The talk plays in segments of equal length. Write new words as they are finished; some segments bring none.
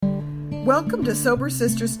Welcome to Sober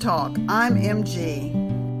Sisters Talk. I'm MG.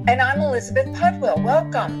 And I'm Elizabeth Pudwill.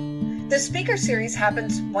 Welcome. The speaker series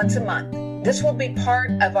happens once a month. This will be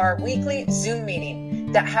part of our weekly Zoom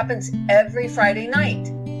meeting that happens every Friday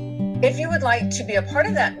night. If you would like to be a part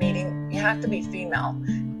of that meeting, you have to be female.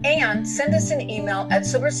 And send us an email at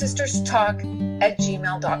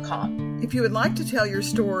sobersisterstalk@gmail.com. If you would like to tell your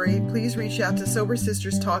story, please reach out to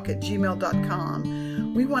sobersisterstalk@gmail.com.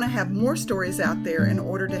 We want to have more stories out there in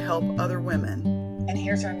order to help other women. And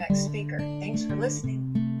here's our next speaker. Thanks for listening.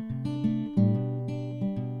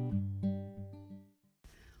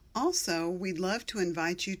 Also, we'd love to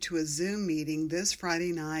invite you to a Zoom meeting this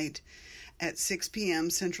Friday night at 6 p.m.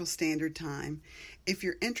 Central Standard Time. If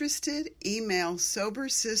you're interested, email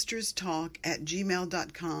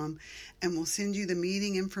sobersisterstalk@gmail.com and we'll send you the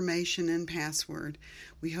meeting information and password.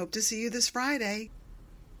 We hope to see you this Friday.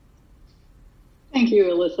 Thank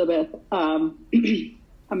you, Elizabeth. I'm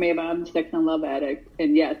Ava. I'm a sex and love addict,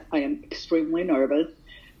 and yes, I am extremely nervous.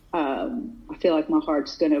 I feel like my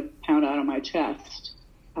heart's going to pound out of my chest.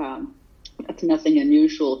 That's nothing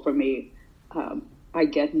unusual for me. I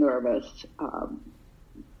get nervous.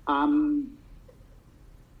 I'm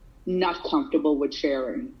not comfortable with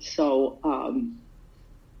sharing. So,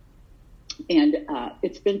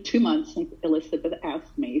 it's been 2 months since Elizabeth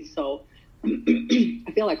asked me, so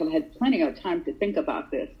I feel like I've had plenty of time to think about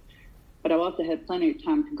this, but I've also had plenty of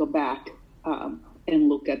time to go back and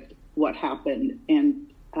look at what happened and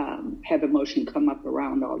have emotion come up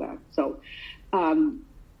around all that. So I'm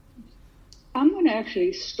going to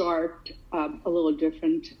actually start a little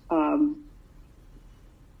different. I'm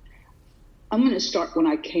going to start when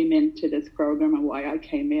I came into this program and why I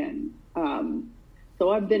came in. So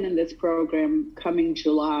I've been in this program coming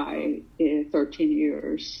July 13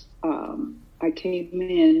 years. I came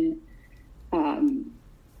in kind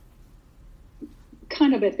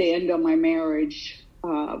of at the end of my marriage.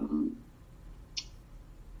 I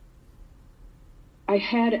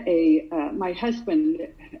had my husband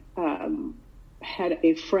had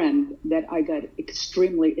a friend that I got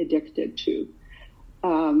extremely addicted to.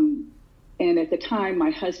 And at the time,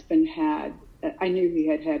 my husband I knew he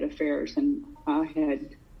had affairs, and I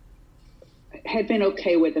had been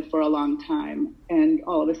okay with it for a long time. And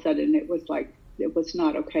all of a sudden, it was like, it was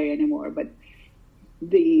not okay anymore. But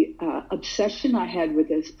the obsession I had with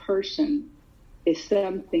this person is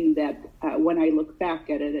something that when I look back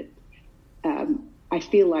at it, I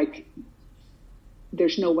feel like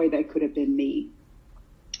there's no way that could have been me,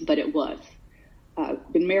 but it was.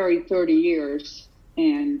 Been married 30 years,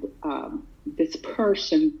 and this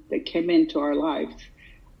person that came into our life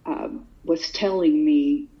was telling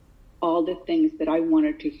me all the things that I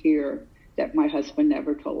wanted to hear that my husband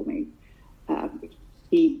never told me.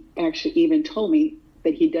 He actually even told me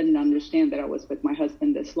that he didn't understand that I was with my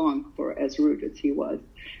husband this long, for as rude as he was.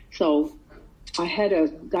 So I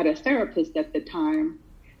got a therapist at the time,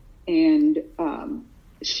 and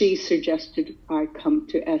she suggested I come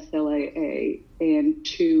to SLAA and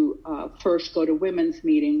to first go to women's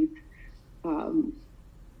meetings, so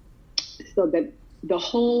that the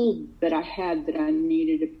hole that I had that I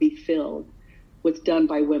needed to be filled was done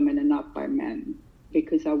by women and not by men,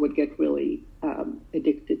 because I would get really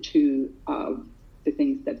addicted to the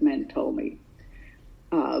things that men told me.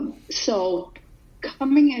 So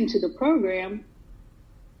coming into the program,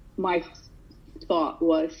 my thought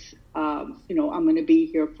was, I'm going to be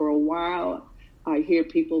here for a while. I hear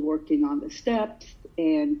people working on the steps,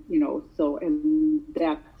 and,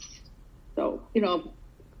 a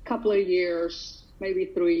couple of years, maybe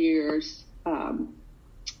 3 years.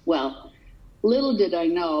 Little did I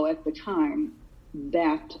know at the time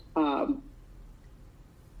that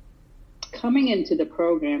coming into the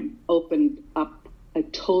program opened up a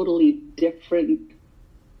totally different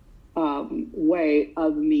way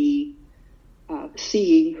of me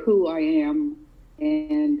seeing who I am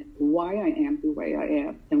and why I am the way I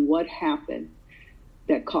am and what happened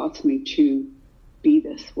that caused me to be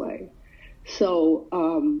this way. So,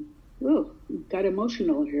 got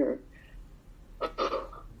emotional here.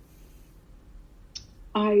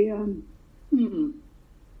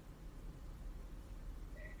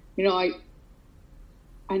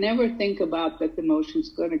 I never think about that the emotions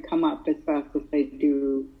going to come up as fast as they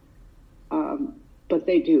do, but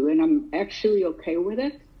they do, and I'm actually okay with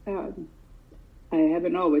it. I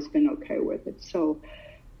haven't always been okay with it. So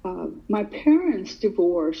my parents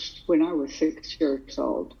divorced when I was 6 years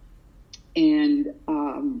old, and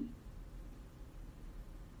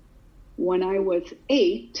when I was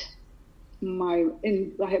 8,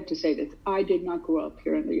 and I have to say this, I did not grow up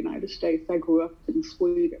here in the United States. I grew up in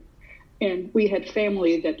Sweden. And we had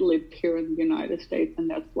family that lived here in the United States, and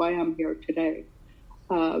that's why I'm here today.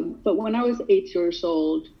 But when I was 8 years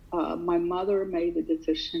old, my mother made the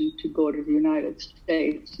decision to go to the United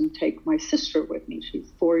States and take my sister with me.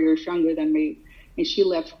 She's 4 years younger than me, and she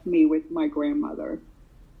left me with my grandmother.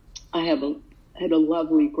 I had a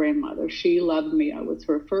lovely grandmother. She loved me. I was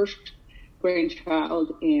her first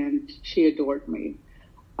grandchild, and she adored me.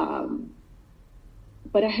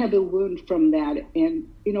 But I have a wound from that. And,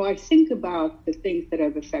 I think about the things that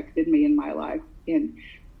have affected me in my life. And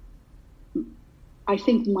I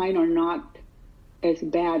think mine are not as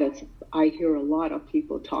bad as I hear a lot of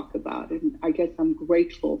people talk about. And I guess I'm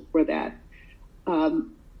grateful for that.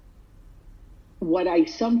 What I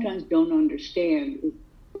sometimes don't understand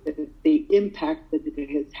is the impact that it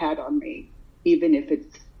has had on me, even if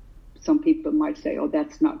it's, some people might say, oh,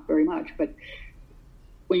 that's not very much. But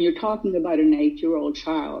when you're talking about an 8-year-old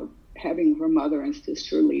child having her mother and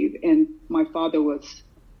sister leave, and my father was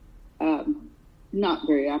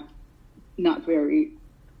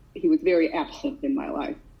he was very absent in my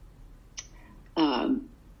life.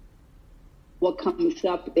 What comes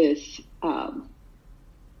up is,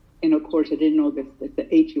 and of course I didn't know this as the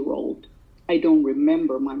 8-year-old, I don't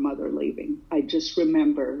remember my mother leaving. I just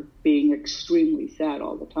remember being extremely sad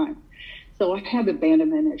all the time. So I have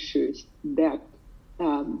abandonment issues that,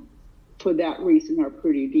 for that reason, are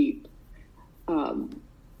pretty deep.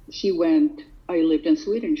 I lived in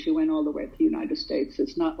Sweden. She went all the way to the United States.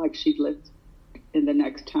 It's not like she lived in the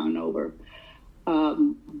next town over.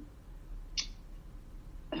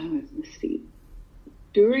 Let's see.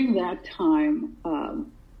 During that time,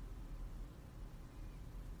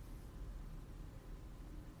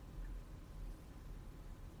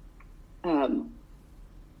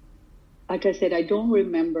 like I said, I don't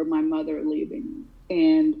remember my mother leaving.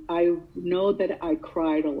 And I know that I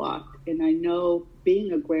cried a lot. And I know,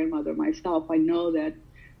 being a grandmother myself, I know that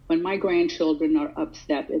when my grandchildren are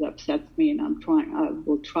upset, it upsets me, and I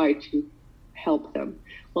will try to help them.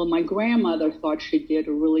 Well, my grandmother thought she did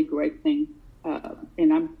a really great thing.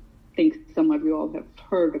 And I think some of you all have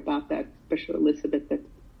heard about that, especially Elizabeth, that's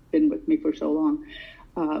been with me for so long.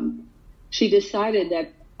 She decided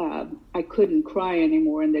that I couldn't cry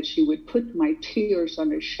anymore, and that she would put my tears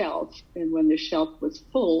on a shelf. And when the shelf was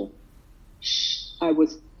full, I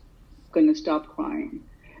was going to stop crying.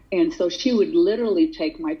 And so she would literally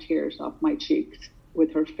take my tears off my cheeks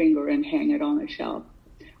with her finger and hang it on a shelf.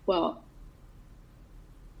 Well,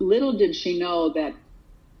 little did she know that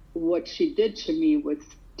what she did to me was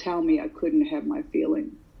tell me I couldn't have my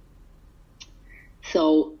feelings.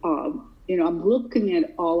 So, I'm looking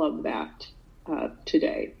at all of that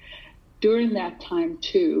today. During that time,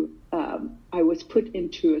 too, I was put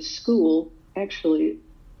into a school. Actually,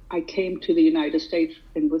 I came to the United States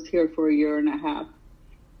and was here for a year and a half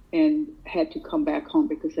and had to come back home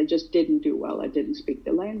because I just didn't do well. I didn't speak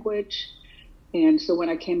the language. And so when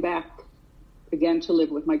I came back again to live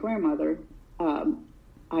with my grandmother,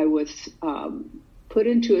 I was put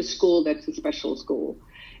into a school that's a special school.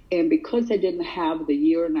 And because I didn't have the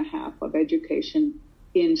year and a half of education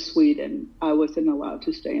in Sweden, I wasn't allowed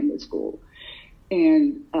to stay in the school.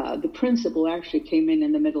 And the principal actually came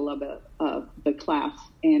in the middle of the class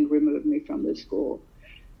and removed me from the school.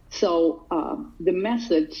 So the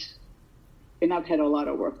message, and I've had a lot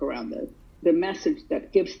of work around this, the message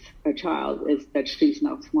that gives a child is that she's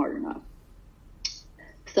not smart enough.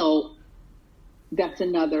 So that's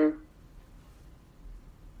another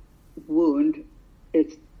wound.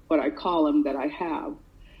 It's what I call them that I have.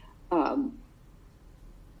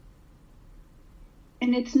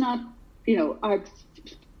 And it's not, I've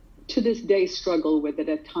to this day struggle with it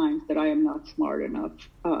at times that I am not smart enough.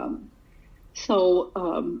 So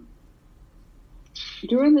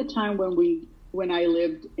during the time when I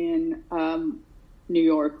lived in New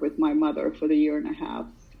York with my mother for the year and a half,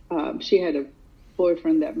 she had a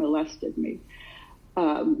boyfriend that molested me.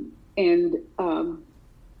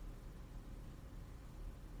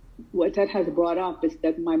 What that has brought up is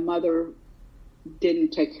that my mother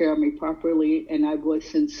didn't take care of me properly, and I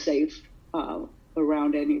wasn't safe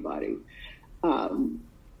around anybody. I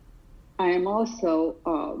am also,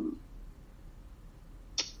 I'm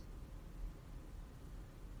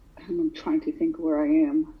trying to think where I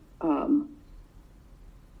am.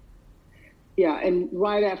 And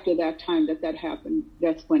right after that time that happened,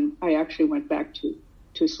 that's when I actually went back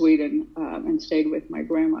to Sweden and stayed with my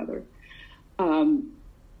grandmother.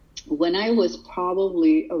 When I was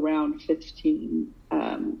probably around 15,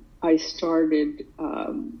 I started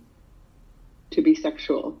to be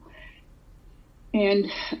sexual.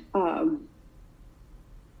 And I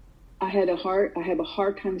have a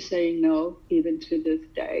hard time saying no, even to this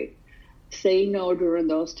day. say no during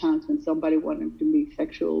those times when somebody wanted to be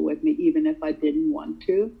sexual with me, even if I didn't want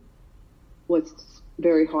to, was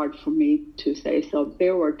very hard for me to say. So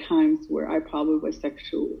there were times where I probably was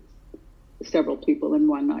sexual with several people in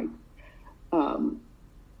one night.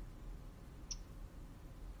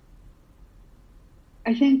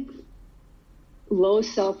 I think low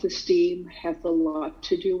self-esteem has a lot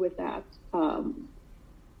to do with that.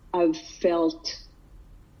 I've felt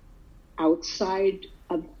outside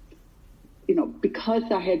of, because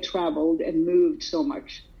I had traveled and moved so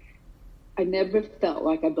much, I never felt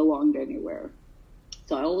like I belonged anywhere.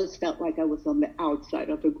 So I always felt like I was on the outside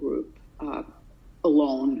of a group,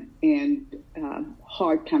 alone, and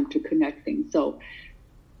hard time to connecting. So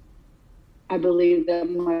I believe that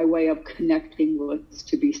my way of connecting was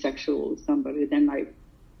to be sexual with somebody. Then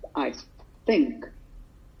I think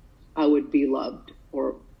I would be loved,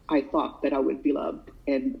 or I thought that I would be loved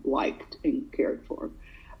and liked and cared for,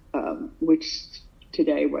 which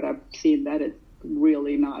today what I've seen, that is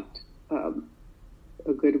really not a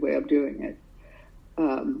good way of doing it.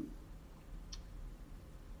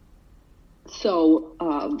 So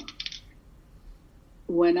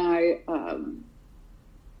when I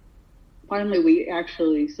finally,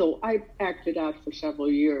 I acted out for several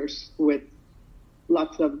years with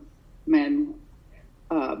lots of men,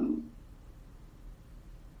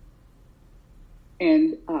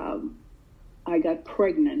 and I got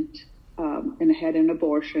pregnant and had an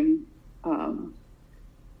abortion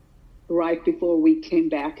right before we came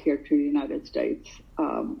back here to the United States.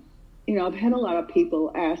 I've had a lot of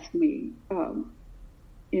people ask me,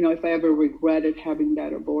 if I ever regretted having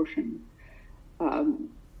that abortion.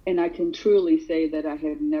 And I can truly say that I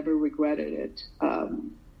have never regretted it.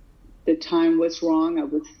 The time was wrong. I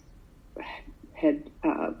had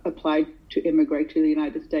applied to immigrate to the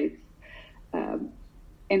United States.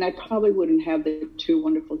 And I probably wouldn't have the two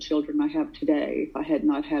wonderful children I have today if I had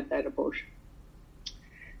not had that abortion.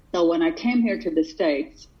 So when I came here to the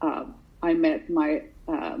States, I met my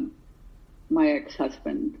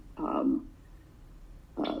ex-husband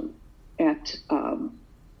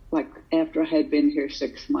after I had been here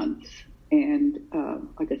 6 months. And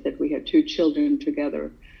like I said, we had two children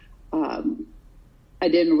together. I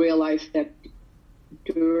didn't realize that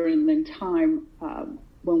during the time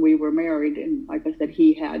when we were married, and like I said,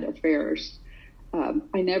 he had affairs.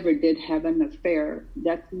 I never did have an affair.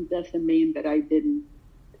 That doesn't mean that I didn't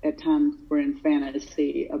at times were in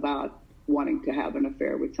fantasy about wanting to have an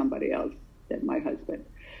affair with somebody else than my husband.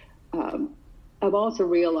 I've also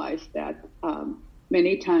realized that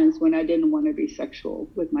many times when I didn't want to be sexual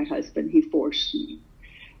with my husband, he forced me.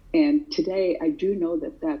 And today I do know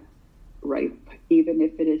that that's rape, even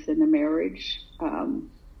if it is in a marriage.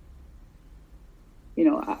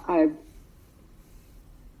 I've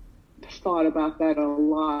thought about that a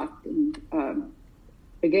lot. And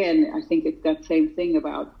again, I think it's that same thing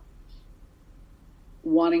about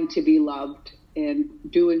wanting to be loved and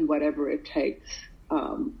doing whatever it takes.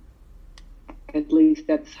 At least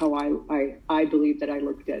that's how I believe that I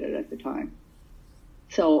looked at it at the time.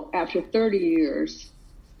 So after 30 years,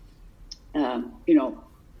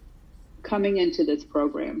 coming into this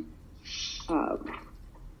program,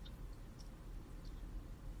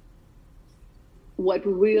 what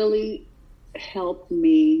really helped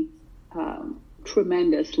me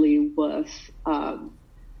tremendously was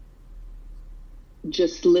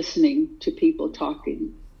just listening to people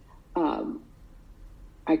talking.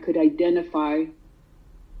 I could identify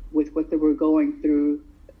with what they were going through.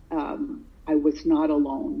 I was not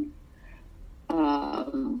alone.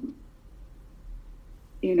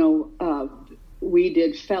 We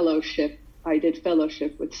did fellowship. I did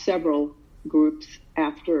fellowship with several groups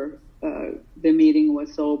after the meeting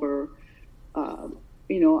was over.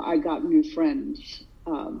 I got new friends.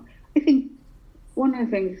 I think one of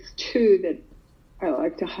the things, too, that I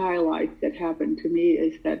like to highlight that happened to me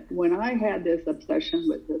is that when I had this obsession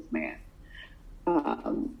with this man,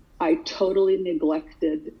 I totally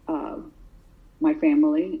neglected my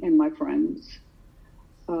family and my friends.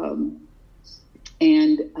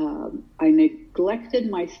 I neglected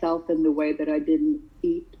myself in the way that I didn't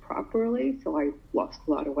eat properly, so I lost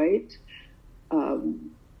a lot of weight.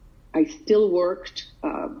 I still worked,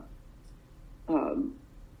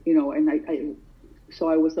 so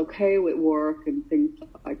I was okay with work and things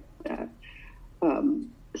like that.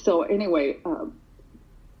 So anyway,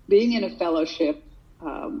 being in a fellowship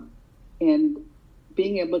and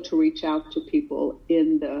being able to reach out to people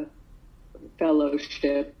in the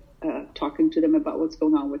fellowship, talking to them about what's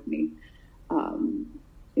going on with me.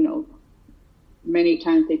 Many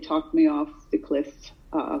times they talked me off the cliff,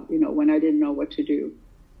 when I didn't know what to do.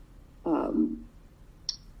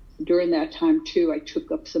 during that time too, I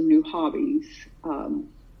took up some new hobbies.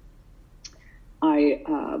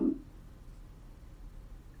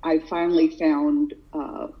 I finally found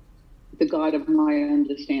the God of my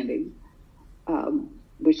understanding,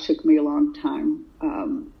 which took me a long time.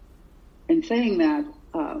 And saying that,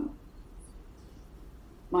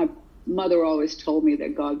 my mother always told me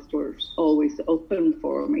that God's door's always open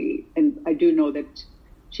for me. And I do know that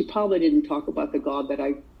she probably didn't talk about the God that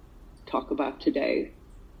I talk about today.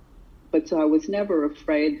 But so I was never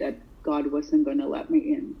afraid that God wasn't going to let me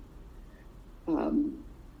in.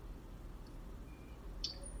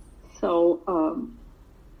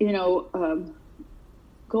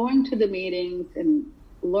 Going to the meetings and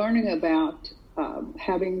learning about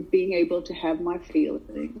being able to have my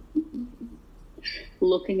feelings,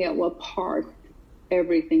 looking at what part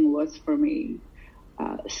everything was for me,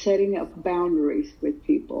 setting up boundaries with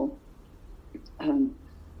people.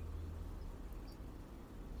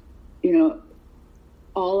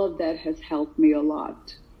 All of that has helped me a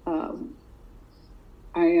lot.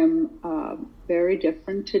 I am very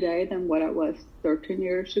different today than what I was 13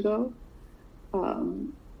 years ago.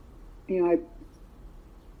 I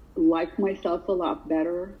like myself a lot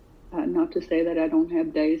better. Not to say that I don't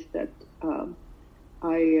have days that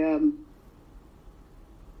I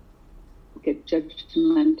get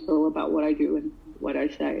judgmental about what I do and what I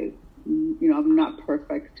say. I'm not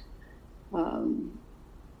perfect.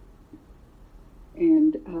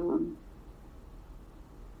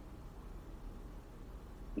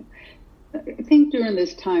 I think during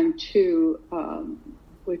this time too,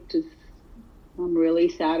 which is I'm really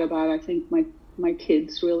sad about, I think my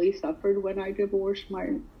kids really suffered when I divorced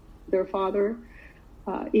their father,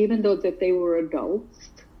 even though that they were adults.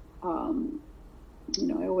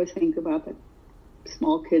 I always think about that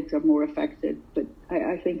small kids are more affected, but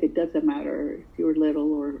I think it doesn't matter if you're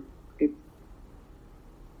little or if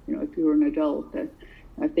you're an adult.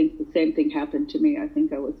 I think the same thing happened to me. I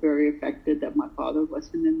think I was very affected that my father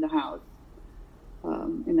wasn't in the house,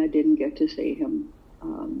 and I didn't get to see him.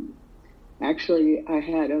 Actually, I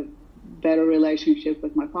had a better relationship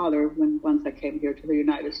with my father once I came here to the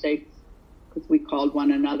United States, because we called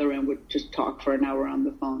one another and would just talk for an hour on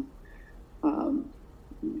the phone.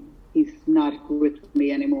 He's not with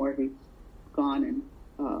me anymore. He's gone, and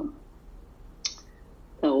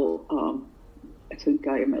so I think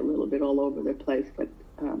I am a little bit all over the place, but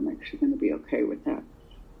I'm actually going to be okay with that.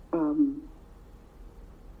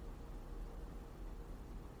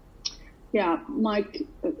 Mike,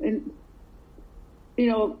 and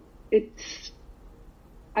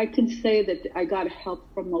I can say that I got help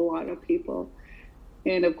from a lot of people,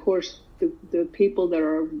 and of course the people that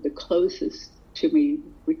are the closest to me,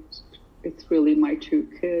 which it's really my two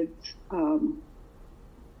kids.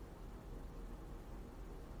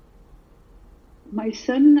 My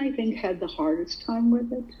son, I think, had the hardest time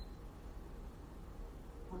with it.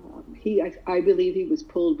 I believe he was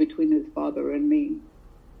pulled between his father and me,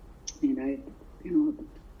 and I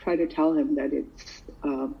try to tell him that it's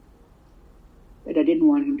that I didn't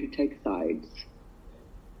want him to take sides.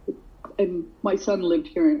 And my son lived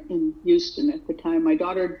here in Houston at the time. My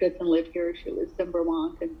daughter doesn't live here; she lives in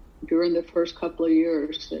Vermont. And during the first couple of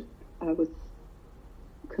years that I was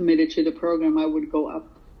committed to the program, I would go up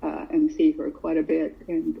and see her quite a bit,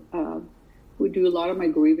 and would do a lot of my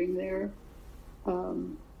grieving there.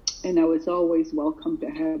 And I was always welcome to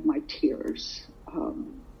have my tears,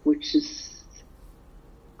 which is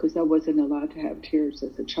because I wasn't allowed to have tears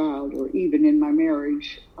as a child, or even in my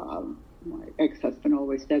marriage. My ex-husband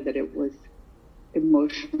always said that it was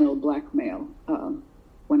emotional blackmail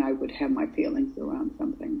when I would have my feelings around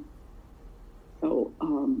something. So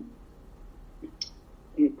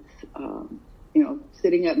it's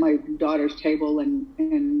sitting at my daughter's table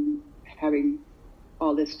and having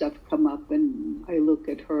all this stuff come up, and I look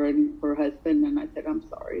at her and her husband, and I said, "I'm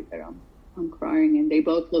sorry that I'm crying," and they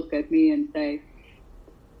both look at me and say,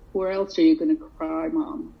 "Where else are you going to cry,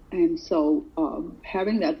 Mom?" And so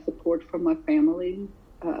having that support from my family,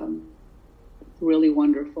 really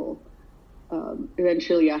wonderful.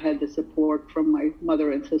 Eventually I had the support from my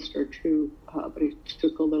mother and sister too, but it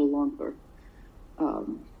took a little longer.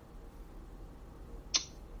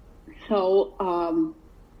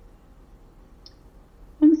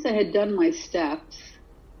 Once I had done my steps,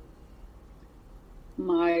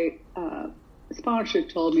 my sponsor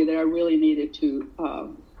told me that I really needed to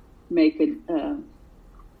make a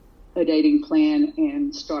dating plan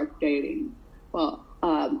and start dating. Well,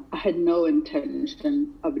 I had no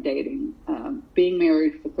intention of dating. Being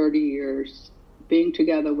married for 30 years, being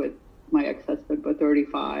together with my ex-husband for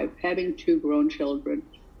 35, having 2 grown children,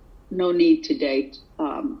 no need to date.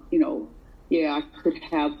 yeah, I could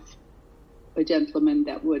have a gentleman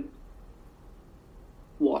that would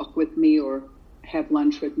walk with me or have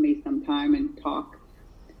lunch with me sometime and talk.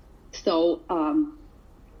 So,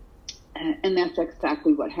 and that's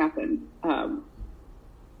exactly what happened.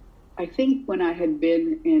 I think when I had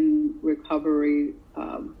been in recovery,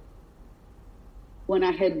 when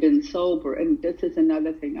I had been sober, and this is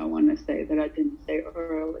another thing I want to say that I didn't say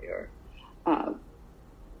earlier,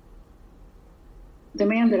 the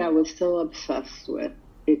man that I was so obsessed with,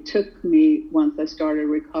 it took me, once I started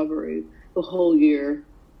recovery, the whole year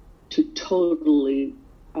to totally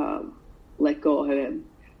let go of him.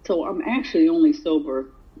 So I'm actually only sober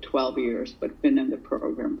 12 years, but been in the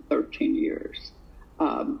program 13 years.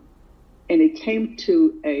 And it came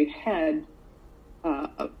to a head.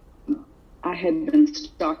 I had been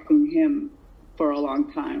stalking him for a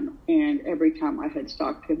long time, and every time I had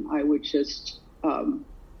stalked him, I would just, and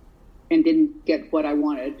didn't get what I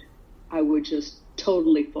wanted, I would just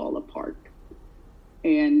totally fall apart.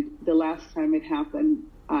 And the last time it happened,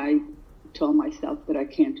 I told myself that I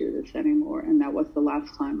can't do this anymore. And that was the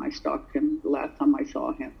last time I stalked him, the last time I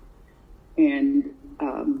saw him. And,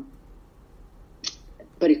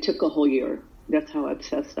 but it took a whole year. That's how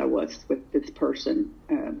obsessed I was with this person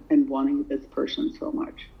and wanting this person so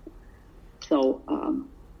much. So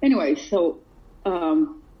anyway,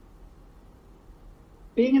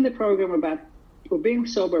 being in the program being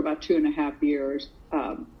sober about 2.5 years,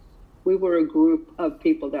 we were a group of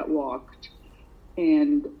people that walked.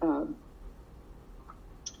 And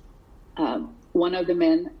one of the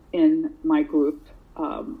men in my group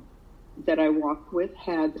that I walked with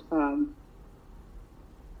had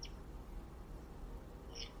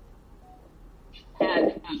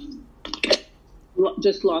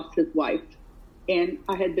just lost his wife. And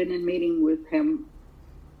I had been in meeting with him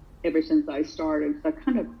ever since I started. So I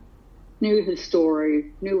kind of knew his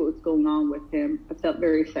story, knew what was going on with him. I felt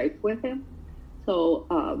very safe with him. So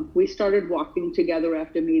we started walking together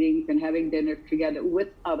after meetings and having dinner together with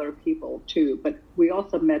other people too. But we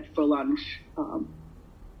also met for lunch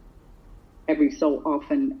every so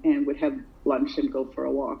often and would have lunch and go for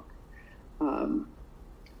a walk.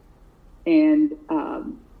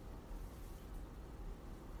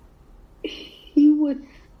 He was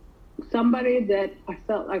somebody that I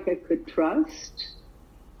felt like I could trust.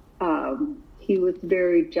 He was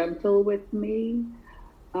very gentle with me.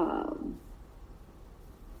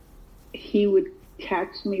 He would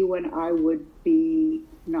catch me when I would be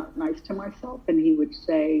not nice to myself, and he would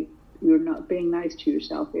say, "You're not being nice to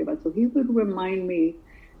yourself, Eva." So he would remind me,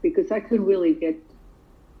 because I could really get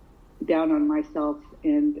down on myself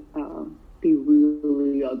and be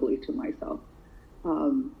really ugly to myself.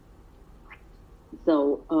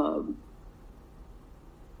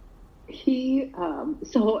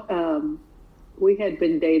 We had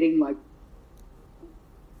been dating, like,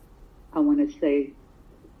 I want to say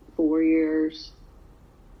 4 years.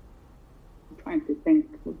 I'm trying to think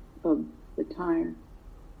of the time.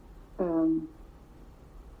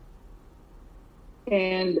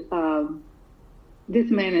 This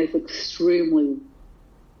man is extremely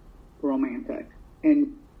romantic,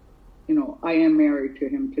 and I am married to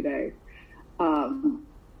him today.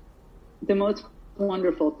 The most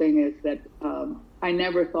wonderful thing is that I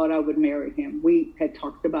never thought I would marry him. We had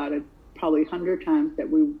talked about it probably 100 times that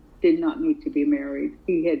we did not need to be married.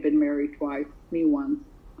 He had been married twice, me once.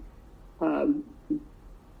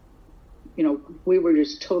 We were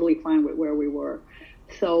just totally fine with where we were.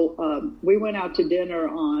 So we went out to dinner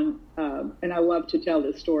and I love to tell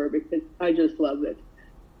this story because I just love it.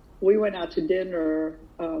 We went out to dinner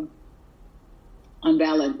on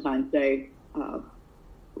Valentine's Day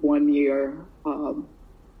one year,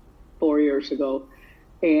 4 years ago.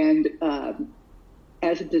 And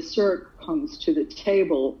as dessert comes to the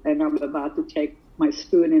table and I'm about to take my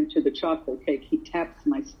spoon into the chocolate cake, he taps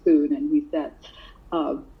my spoon and he said,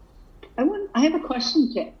 I have a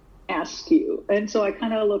question to ask you. And so I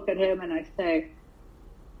kind of look at him and I say,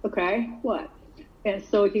 okay, what? And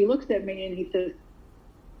so he looks at me and he says,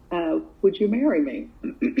 would you marry me?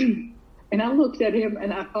 And I looked at him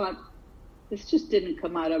and I thought, this just didn't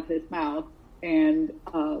come out of his mouth. And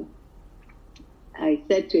I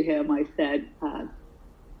said to him,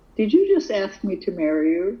 did you just ask me to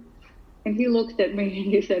marry you? And he looked at me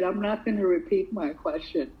and he said, I'm not going to repeat my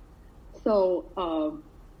question. So,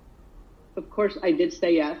 of course, I did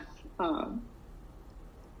say yes.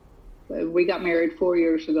 We got married 4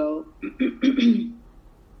 years ago.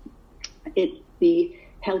 It's the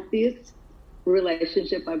healthiest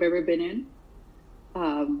relationship I've ever been in.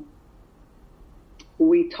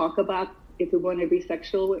 We talk about if we want to be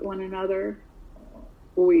sexual with one another.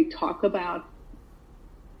 We talk about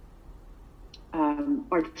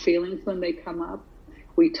our feelings when they come up.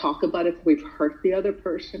 We talk about if we've hurt the other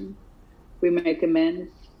person. We make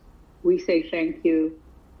amends. We say thank you.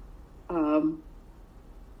 And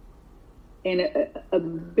a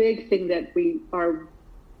big thing that our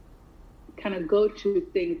kind of go-to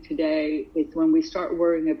thing today is when we start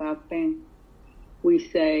worrying about things, we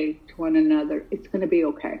say to one another, it's going to be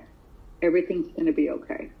okay. Everything's going to be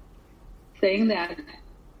okay. Saying that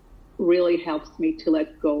really helps me to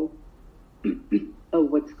let go of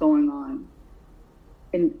what's going on.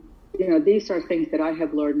 And, these are things that I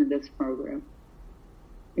have learned in this program.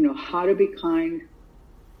 How to be kind,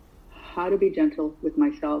 how to be gentle with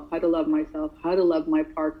myself, how to love myself, how to love my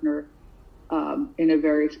partner in a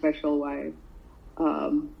very special way.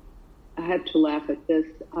 I had to laugh at this.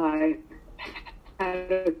 I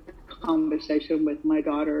had a conversation with my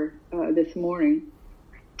daughter this morning,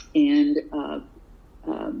 and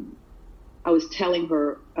I was telling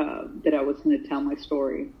her that I was going to tell my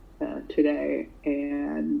story today,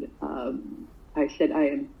 and I said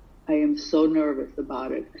I am so nervous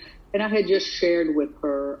about it. And I had just shared with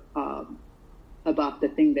her about the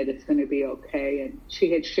thing that it's going to be okay, and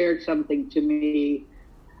she had shared something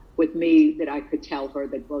with me that I could tell her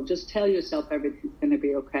that, well, just tell yourself everything's going to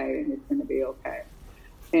be okay, and it's going to be okay.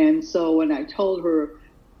 And so when I told her,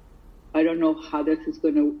 I don't know how this is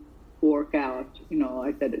going to work out,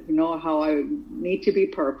 I said, how I need to be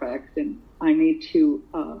perfect, and I need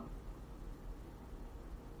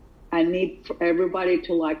for everybody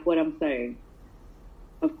to like what I'm saying.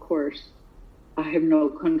 Of course, I have no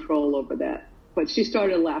control over that. But she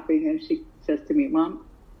started laughing, and she says to me, Mom,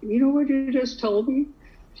 you know what you just told me?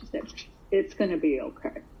 She said, it's going to be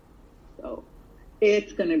okay. So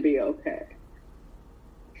it's going to be okay.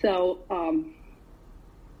 So I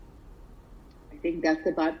think that's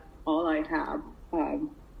about all I have. I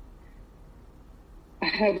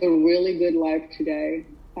have a really good life today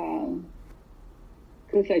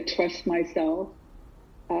because I trust myself.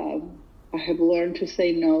 I have learned to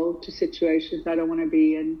say no to situations I don't want to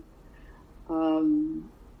be in.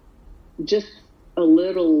 Just a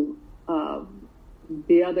little,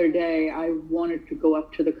 the other day, I wanted to go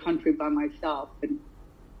up to the country by myself, and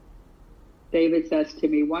David says to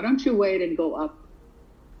me, why don't you wait and go up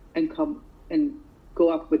and come and go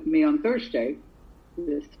up with me on Thursday?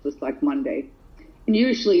 This was like Monday. And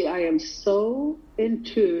usually I am so in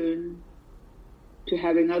tune to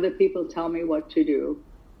having other people tell me what to do.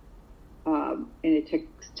 And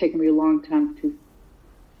it's taken me a long time to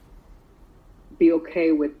be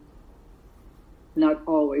okay with not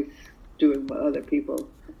always doing what other people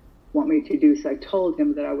want me to do. So I told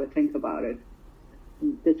him that I would think about it.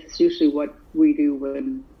 And this is usually what we do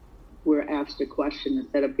when we're asked a question.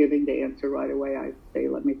 Instead of giving the answer right away, I say,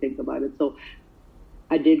 let me think about it. So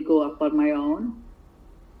I did go up on my own.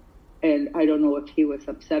 And I don't know if he was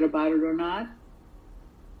upset about it or not.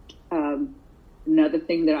 Another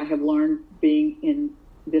thing that I have learned being in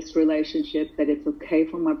this relationship, that it's okay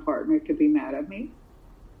for my partner to be mad at me.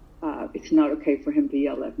 It's not okay for him to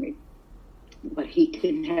yell at me. But he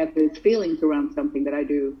can have his feelings around something that I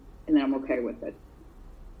do, and then I'm okay with it.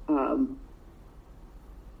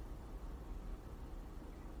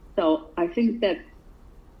 So I think that's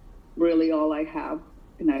really all I have,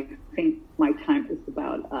 and I think my time is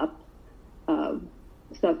about up.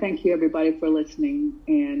 So thank you, everybody, for listening,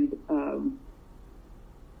 and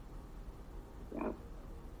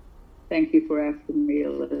thank you for asking me,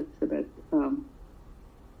 Elizabeth.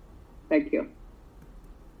 Thank you.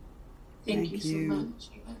 Thank you so much.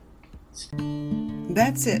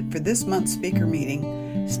 That's it for this month's speaker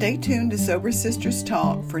meeting. Stay tuned to Sober Sisters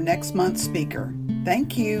Talk for next month's speaker.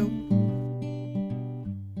 Thank you.